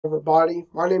Everybody,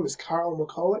 my name is Kyle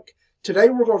McCulloch. Today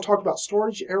we're going to talk about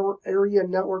storage area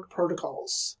network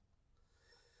protocols.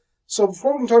 So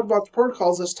before we can talk about the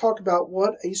protocols, let's talk about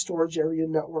what a storage area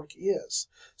network is.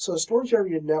 So a storage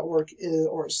area network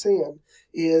or a SAN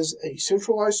is a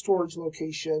centralized storage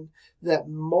location that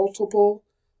multiple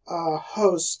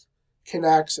hosts can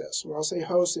access. When I say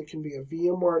host, it can be a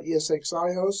VMware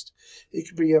ESXi host. It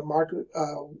could be a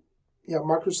Microsoft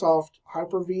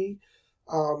Hyper-V.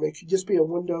 It could just be a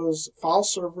Windows file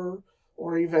server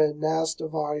or even a NAS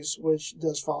device which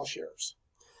does file shares.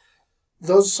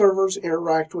 Those servers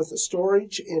interact with the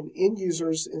storage, and end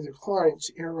users and the clients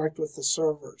interact with the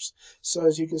servers. So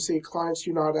as you can see, clients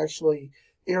do not actually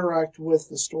interact with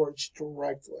the storage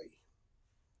directly.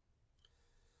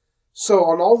 So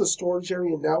on all the storage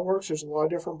area networks, there's a lot of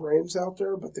different brands out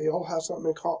there, but they all have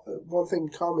something one thing in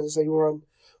common is they run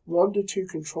 1 to 2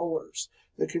 controllers.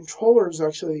 The controller is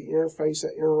actually the interface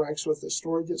that interacts with the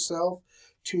storage itself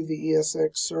to the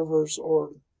ESX servers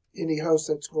or any host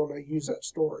that's going to use that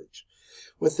storage.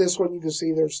 With this one, you can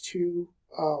see there's 2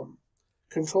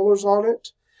 controllers on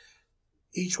it.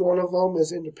 Each one of them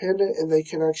is independent, and they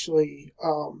can actually,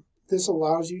 this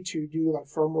allows you to do like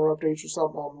firmware updates or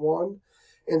something on one,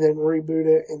 and then reboot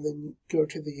it, and then go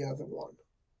to the other one.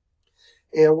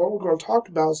 And what we're going to talk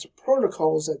about is the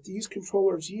protocols that these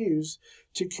controllers use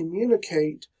to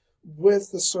communicate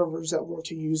with the servers that want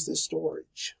to use this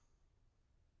storage.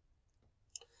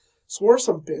 So what are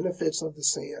some benefits of the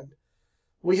SAN?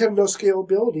 We have no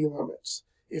scalability limits.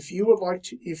 If you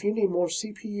need more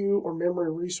CPU or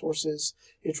memory resources,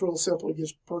 it's real simple. You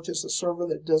just purchase a server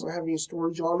that doesn't have any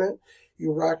storage on it.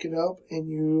 You rack it up, and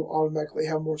you automatically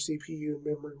have more CPU and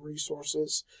memory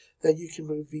resources that you can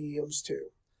move VMs to.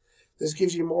 This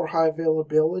gives you more high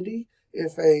availability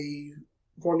if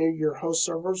one of your host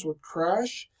servers would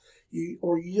crash,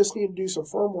 or you just need to do some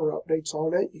firmware updates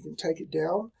on it. You can take it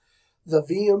down. The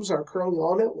VMs that are currently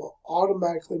on it will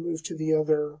automatically move to the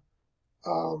other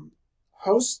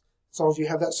host as long as you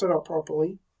have that set up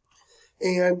properly.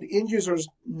 And end users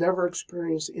never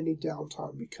experience any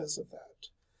downtime because of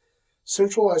that.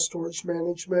 Centralized storage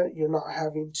management, you're not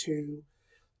having to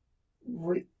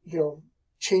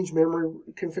change memory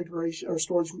configuration or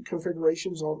storage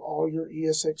configurations on all your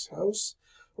ESX hosts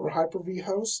or Hyper-V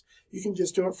hosts. You can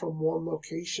just do it from one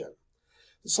location.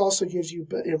 This also gives you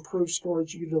improved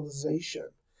storage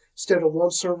utilization. Instead of one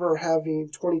server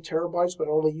having 20 terabytes but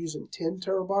only using 10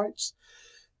 terabytes,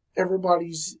 everybody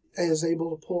is able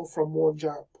to pull from one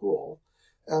giant pool.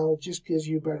 It just gives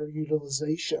you better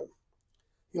utilization.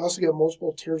 You also get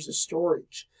multiple tiers of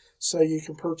storage. So you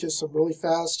can purchase some really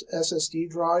fast SSD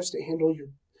drives to handle your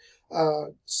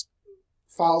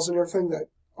files and everything that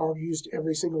are used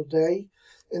every single day.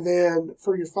 And then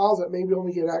for your files that maybe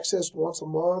only get accessed once a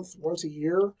month, once a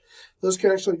year, those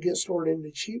can actually get stored into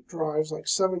cheap drives like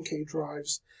 7K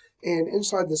drives. And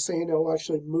inside the SAN, it'll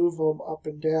actually move them up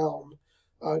and down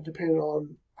depending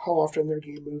on how often they're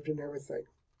getting moved and everything.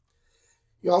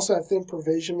 You also have thin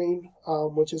provisioning,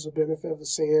 which is a benefit of the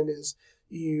SAN, is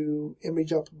you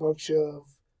image up a bunch of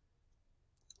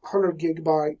 100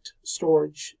 gigabyte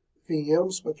storage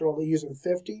VMs, but they're only using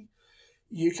 50.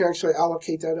 You can actually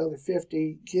allocate that other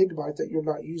 50 gigabyte that you're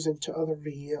not using to other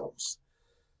VMs.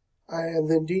 And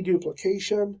then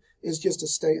deduplication is just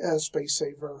a space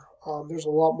saver. There's a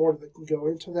lot more that can go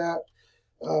into that.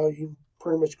 You can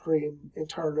pretty much create an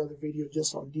entire another video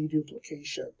just on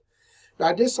deduplication. Now,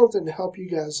 I did something to help you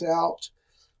guys out.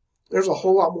 There's a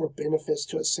whole lot more benefits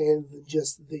to a SAN than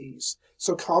just these.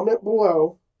 So comment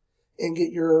below and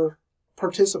get your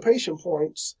participation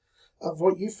points of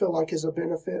what you feel like is a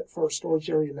benefit for a storage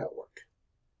area network.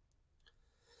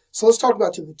 So let's talk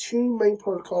about the 2 main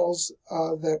protocols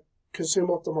that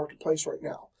consume up the marketplace right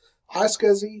now.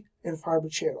 Iscsi and Fibre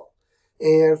Channel.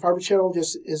 And Fibre Channel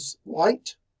just is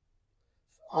light.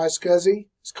 Iscsi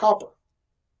is copper.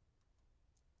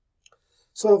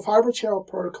 So the Fibre Channel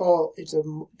protocol, it's a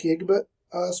gigabit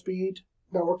speed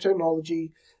network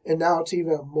technology, and now it's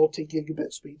even a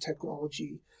multi-gigabit speed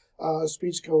technology.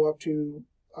 Speeds go up to,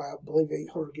 I believe,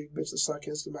 800 gigabits a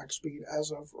second is the max speed as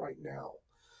of right now.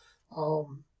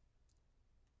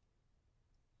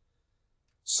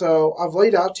 So I've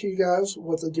laid out to you guys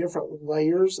what the different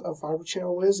layers of Fibre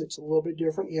Channel is. It's a little bit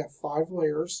different. You have 5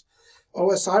 layers.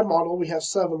 OSI model, we have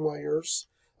 7 layers.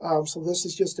 So this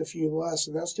is just a few less,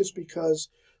 and that's just because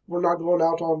we're not going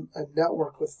out on a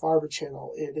network with Fibre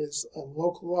Channel. It is a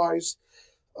localized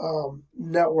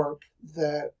network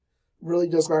that really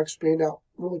does not expand out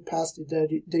really past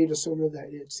the data center that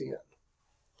it's in.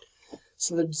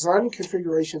 So the design and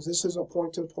configurations, this is a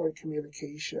point-to-point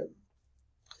communication.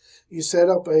 You set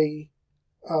up a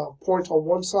point on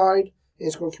one side, and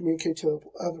it's going to communicate to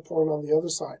the other point on the other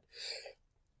side.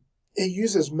 It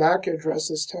uses MAC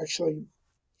addresses to actually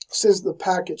send the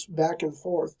packets back and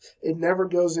forth. It never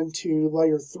goes into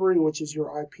layer 3, which is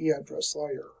your IP address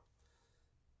layer.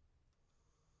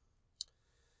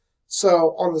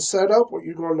 So on the setup, what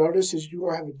you're going to notice is you're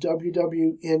going to have a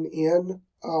WWNN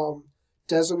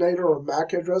designator or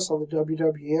MAC address on the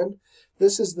WWN.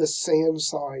 This is the SAN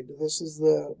side. This is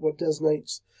what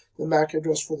designates the MAC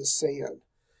address for the SAN.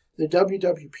 The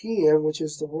WWPN, which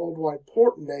is the worldwide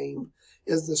port name,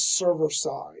 is the server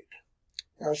side.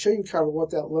 And I'll show you kind of what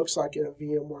that looks like in a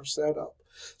VMware setup.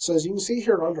 So as you can see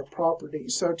here under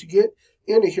properties, so to get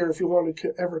into here, if you want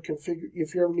to ever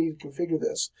need to configure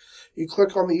this, you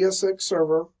click on the ESX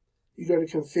server, you go to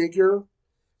configure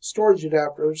storage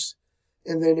adapters,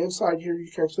 and then inside here you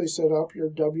can actually set up your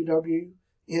WWNN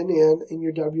and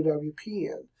your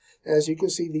WWPN. As you can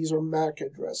see, these are MAC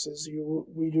addresses.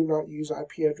 We do not use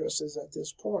IP addresses at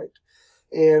this point.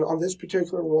 And on this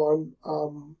particular one,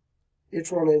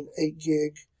 it's running 8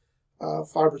 gig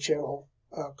fiber channel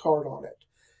card on it.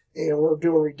 And we're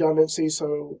doing redundancy,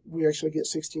 so we actually get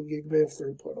 16 gigabit of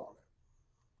throughput on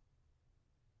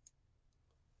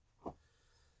it.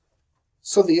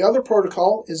 So the other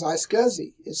protocol is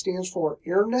Iscsi. It stands for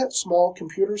Internet Small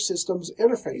Computer Systems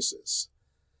Interfaces.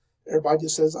 Everybody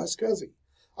just says Iscsi.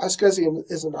 Iscsi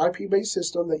is an IP-based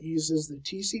system that uses the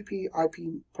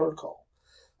TCP/IP protocol.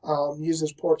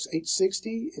 Uses ports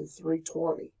 860 and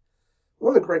 320.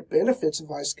 One of the great benefits of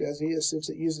Iscsi is since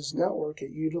it uses network,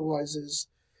 it utilizes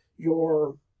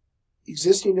your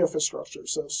existing infrastructure.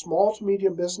 So small to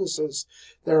medium businesses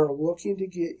that are looking to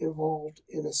get involved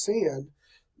in a SAN,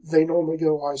 they normally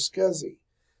go Iscsi.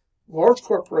 Large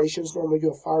corporations normally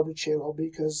go fiber channel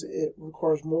because it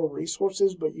requires more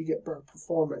resources, but you get better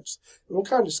performance. And we'll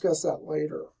kind of discuss that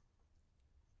later.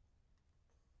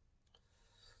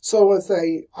 So with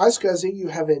a Iscsi, you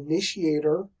have an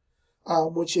initiator,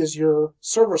 which is your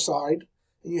server side,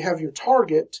 and you have your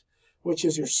target, which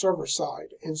is your server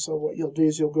side. And so what you'll do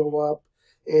is you'll go up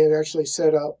and actually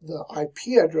set up the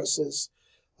IP addresses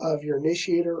of your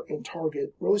initiator and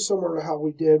target, really similar to how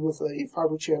we did with a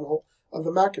fiber channel of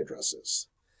the MAC addresses.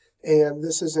 And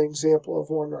this is an example of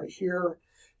one right here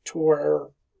to where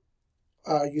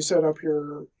you set up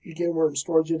your, again, we're in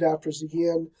storage adapters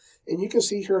again, and you can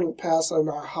see here in the past, and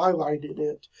I highlighted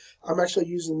it, I'm actually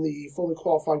using the fully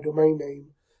qualified domain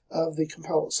name of the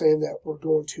component saying that we're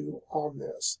going to on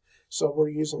this. So we're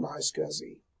using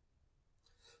Iscsi.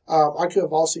 I could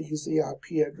have also used the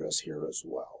IP address here as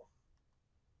well.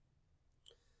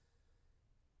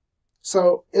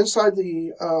 So inside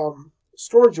the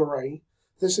storage array,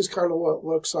 this is kind of what it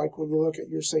looks like when you look at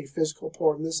your, say, physical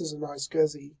port, and this is an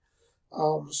Iscsi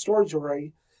storage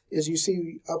array. Is you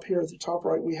see up here at the top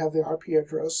right, we have the IP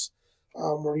address.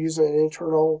 We're using an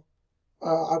internal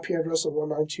IP address of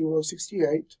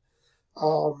 192.168.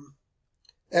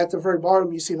 At the very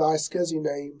bottom, you see the Iscsi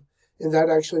name, and that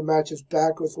actually matches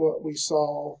back with what we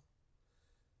saw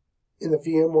in the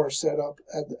VMware setup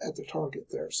at the target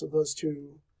there. So those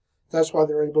two, that's why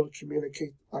they're able to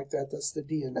communicate like that. That's the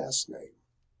DNS name.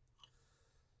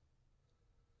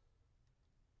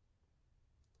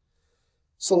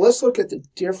 So let's look at the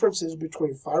differences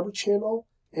between Fibre Channel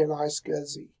and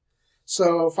Iscsi.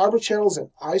 So Fibre Channel is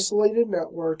an isolated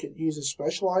network. It uses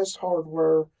specialized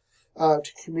hardware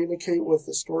to communicate with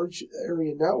the storage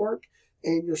area network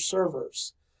and your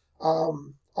servers.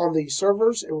 On the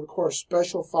servers, it requires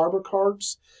special fiber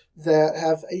cards that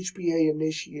have HBA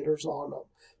initiators on them.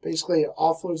 Basically, it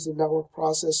offloads the network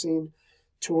processing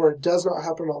to where it does not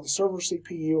happen on the server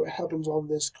CPU, it happens on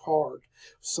this card,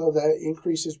 so that it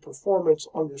increases performance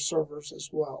on your servers as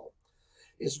well.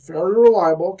 It's very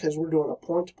reliable because we're doing a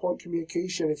point-to-point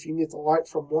communication. If you can get the light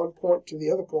from one point to the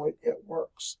other point, it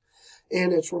works.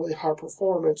 And it's really high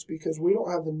performance because we don't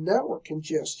have the network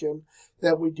congestion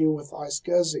that we do with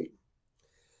Iscsi.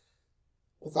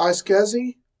 With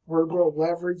Iscsi, we're going to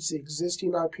leverage the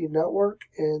existing IP network,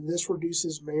 and this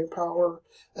reduces manpower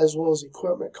as well as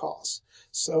equipment costs.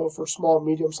 So for small and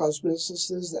medium-sized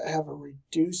businesses that have a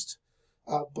reduced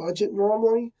budget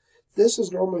normally, this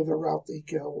is normally the route they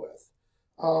go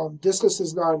with. Distance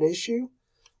is not an issue.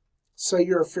 Say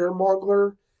you're a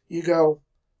fearmonger, you go,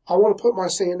 I want to put my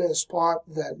SAN in a spot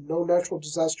that no natural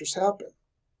disasters happen.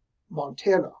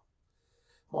 Montana.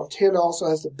 Montana also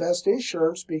has the best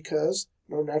insurance because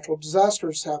no natural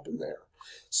disasters happen there.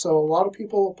 So a lot of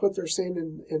people will put their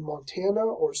SAN in Montana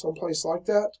or someplace like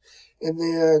that, and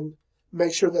then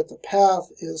make sure that the path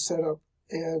is set up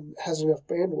and has enough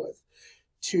bandwidth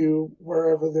to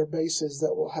wherever their base is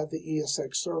that will have the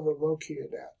ESX server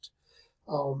located at.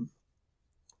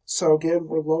 So again,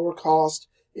 we're lower cost,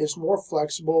 it's more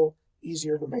flexible,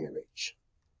 easier to manage.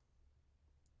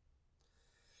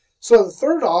 So the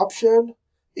third option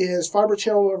is fiber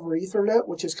channel over Ethernet,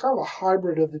 which is kind of a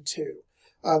hybrid of the two.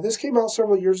 This came out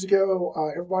several years ago.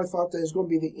 Everybody thought that it was going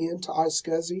to be the end to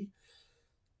Iscsi.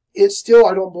 It still,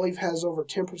 I don't believe, has over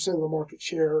 10% of the market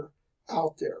share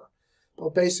out there.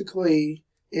 But basically,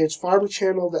 it's fiber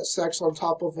channel that stacks on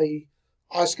top of a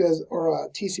Iscsi or a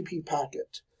TCP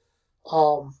packet.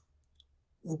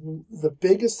 The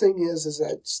biggest thing is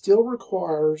that it still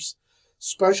requires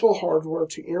special hardware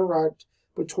to interact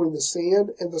between the SAN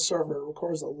and the server. It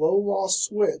requires a low-loss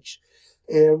switch.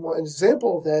 And one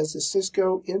example of that is the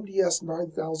Cisco MDS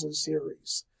 9000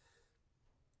 series.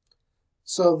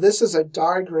 So this is a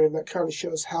diagram that kind of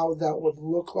shows how that would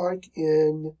look like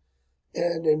in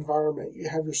an environment. You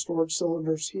have your storage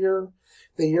cylinders here.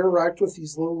 They interact with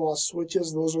these low-loss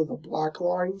switches. Those are the black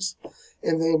lines.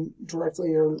 And then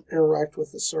directly interact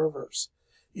with the servers.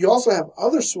 You also have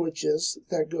other switches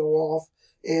that go off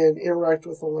and interact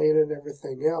with the LAN and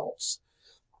everything else.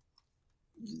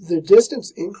 The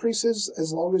distance increases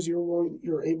as long as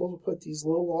you're able to put these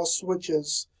low-loss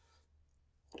switches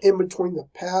in between the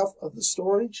path of the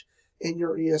storage and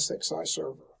your ESXi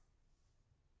server.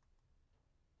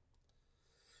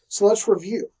 So let's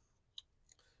review.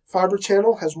 Fiber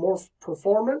channel has more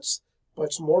performance, but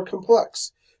it's more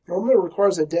complex. Normally it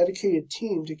requires a dedicated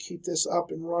team to keep this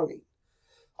up and running.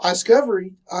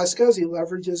 Iscsi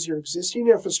leverages your existing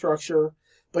infrastructure,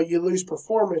 but you lose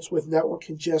performance with network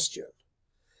congestion.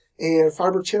 And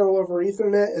fiber channel over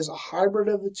Ethernet is a hybrid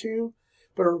of the two,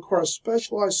 but it requires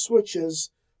specialized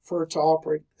switches for it to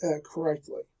operate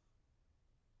correctly.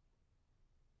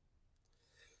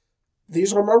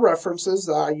 These are my references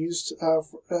that I used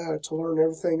to learn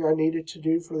everything I needed to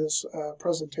do for this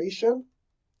presentation.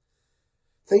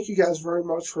 Thank you guys very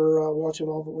much for watching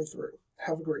all the way through.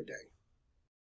 Have a great day.